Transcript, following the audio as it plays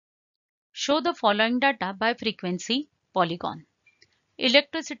Show the following data by frequency polygon.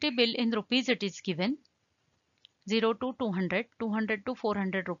 Electricity bill in rupees it is given 0 to 200, 200 to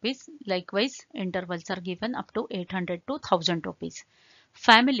 400 rupees. Likewise, intervals are given up to 800 to 1000 rupees.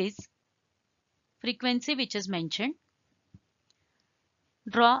 Families, frequency which is mentioned.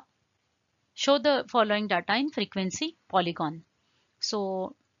 Show the following data in frequency polygon.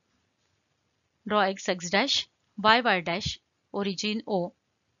 So draw x dash, y dash, origin O.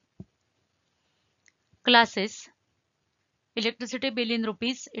 Classes, electricity bill in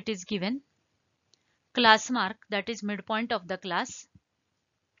rupees it is given. Class mark, that is midpoint of the class.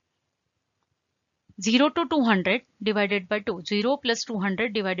 0 to 200 divided by 2. 0 plus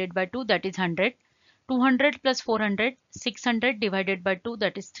 200 divided by 2, that is 100. 200 plus 400, 600 divided by 2,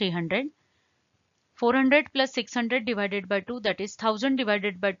 that is 300. 400 plus 600 divided by 2, that is 1000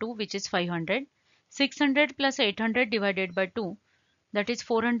 divided by 2, which is 500. 600 plus 800 divided by 2, that is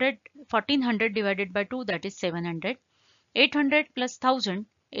 400. 1400 divided by 2, that is 700. 800 plus 1000,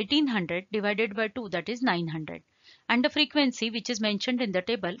 1800 divided by 2, that is 900. And the frequency which is mentioned in the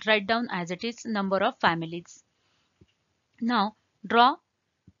table, write down as it is number of families. Now draw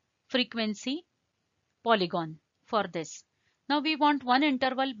frequency polygon for this. Now we want one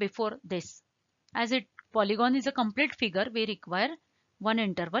interval before this. As it polygon is a complete figure, we require one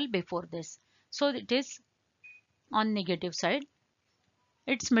interval before this. So it is on negative side.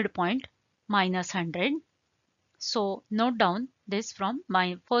 Its midpoint minus 100. So note down this from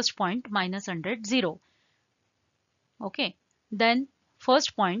my first point minus 100, 0. Okay. Then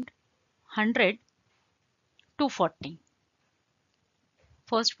first point 100 to 40.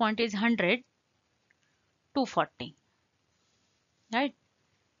 First point is 100 to 40. Right.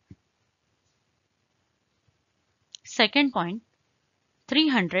 Second point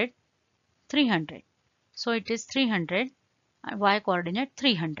 300, 300. So it is 300, y coordinate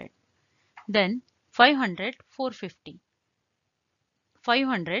 300. Then 500, 450.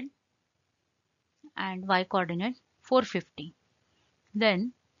 500 and y coordinate 450.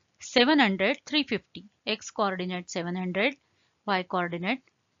 Then 700, 350. X coordinate 700, y coordinate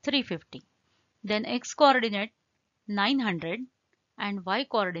 350. Then x coordinate 900 and y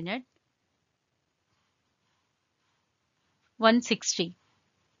coordinate 160.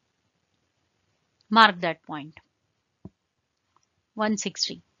 Mark that point.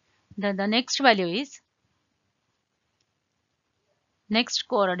 160. Then the next value is, next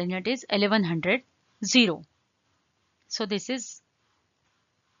coordinate is 1100, 0. So this is,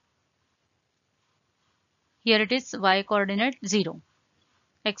 here it is y coordinate 0,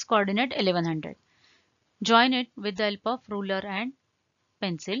 x coordinate 1100. Join it with the help of ruler and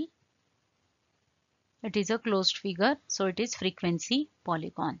pencil. It is a closed figure, so it is frequency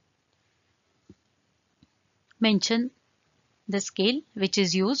polygon. Mention the scale which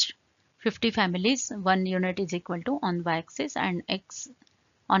is used. 50 families, 1 unit is equal to on y-axis, and x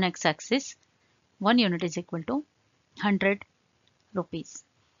on x-axis 1 unit is equal to 100 rupees.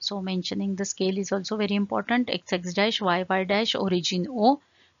 So mentioning the scale is also very important. X dash, y dash, origin O,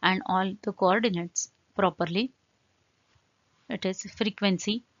 and all the coordinates properly. It is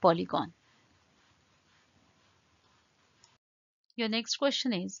frequency polygon. Your next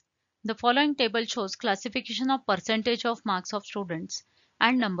question is, the following table shows classification of percentage of marks of students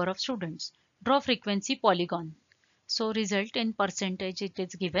and number of students. Draw frequency polygon. So result in percentage it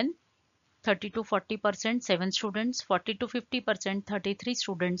is given 30 to 40%, 7 students, 40 to 50%, 33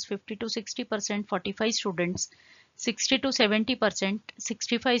 students, 50 to 60%, 45 students, 60 to 70%,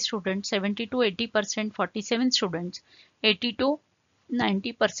 65 students, 70 to 80%, 47 students, 80 to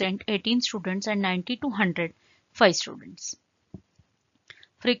 90%, 18 students, and 90 to 100, 5 students.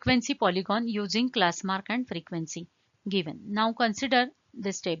 Frequency polygon using class mark and frequency given. Now consider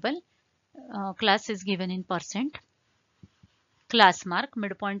this table. Class is given in percent. Class mark,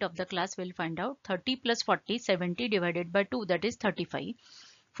 midpoint of the class will find out. 30 plus 40, 70 divided by 2, that is 35.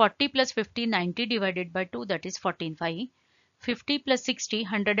 40 plus 50, 90 divided by 2, that is 14.5. 50 plus 60,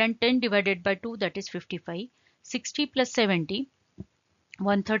 110 divided by 2, that is 55. 60 plus 70,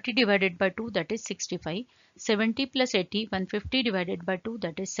 130 divided by 2, that is 65. 70 plus 80, 150 divided by 2,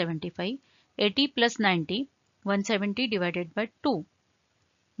 that is 75. 80 plus 90, 170 divided by 2,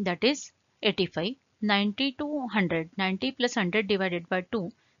 that is 85. 90 to 100, 90 plus 100 divided by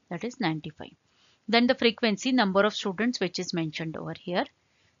 2, that is 95. Then the frequency, number of students, which is mentioned over here.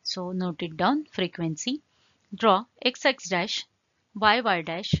 So note it down, frequency. Draw x dash, y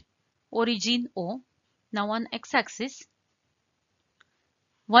dash, origin O. Now on x-axis,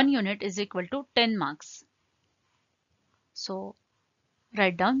 1 unit is equal to 10 marks. So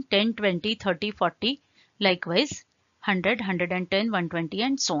write down 10, 20, 30, 40, likewise 100, 110, 120,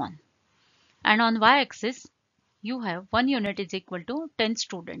 and so on. And on y-axis, you have 1 unit is equal to 10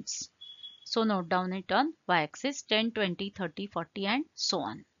 students. So note down it on y-axis 10, 20, 30, 40 and so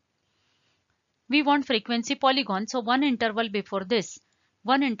on. We want frequency polygon, so one interval before this,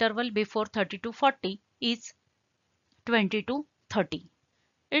 one interval before 30 to 40 is 20 to 30.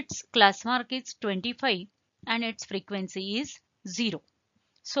 Its class mark is 25 and its frequency is 0.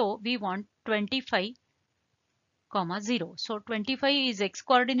 So we want 25, 0. So 25 is x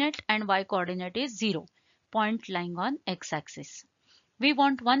coordinate and y coordinate is 0. Point lying on x-axis. We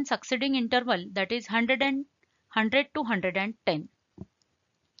want one succeeding interval, that is 100 to 110.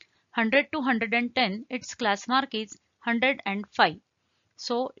 100 to 110, its class mark is 105.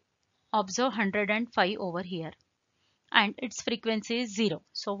 So observe 105 over here. And its frequency is 0.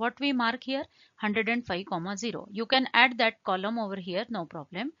 So what we mark here? 105, 0. You can add that column over here, no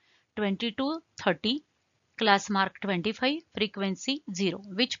problem. 20 to 30, class mark 25, frequency 0.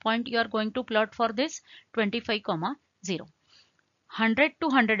 Which point you are going to plot for this? 25, 0. 100 to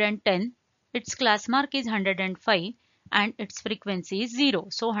 110, its class mark is 105 and its frequency is 0.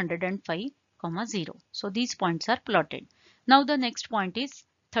 So 105, 0. So these points are plotted. Now the next point is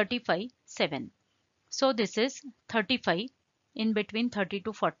 35, 7. So this is 35, in between 30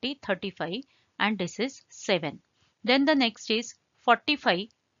 to 40, 35, and this is 7. Then the next is 45,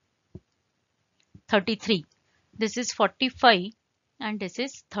 33. This is 45 and this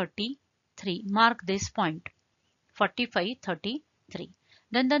is 33. Mark this point. 45, 33.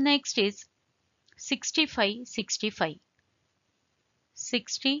 Then the next is 65, 65.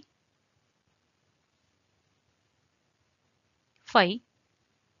 65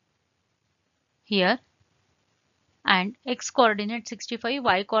 here, and x coordinate 65,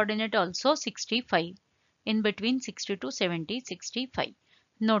 y coordinate also 65, in between 60 to 70, 65.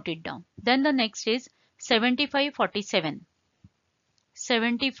 Note it down. Then the next is 75, 47.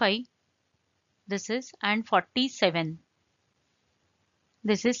 75, this is, and 47.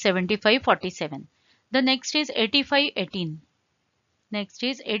 This is 75, 47. The next is 85, 18. Next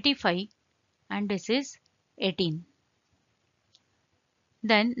is 85 and this is 18.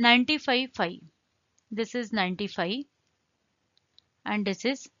 Then 95, 5. This is 95 and this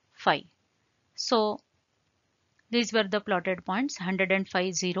is 5. So these were the plotted points: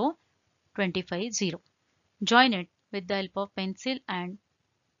 105, 0, 25, 0. Join it with the help of pencil and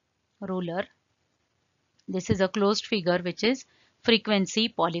ruler. This is a closed figure which is frequency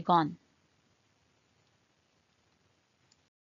polygon.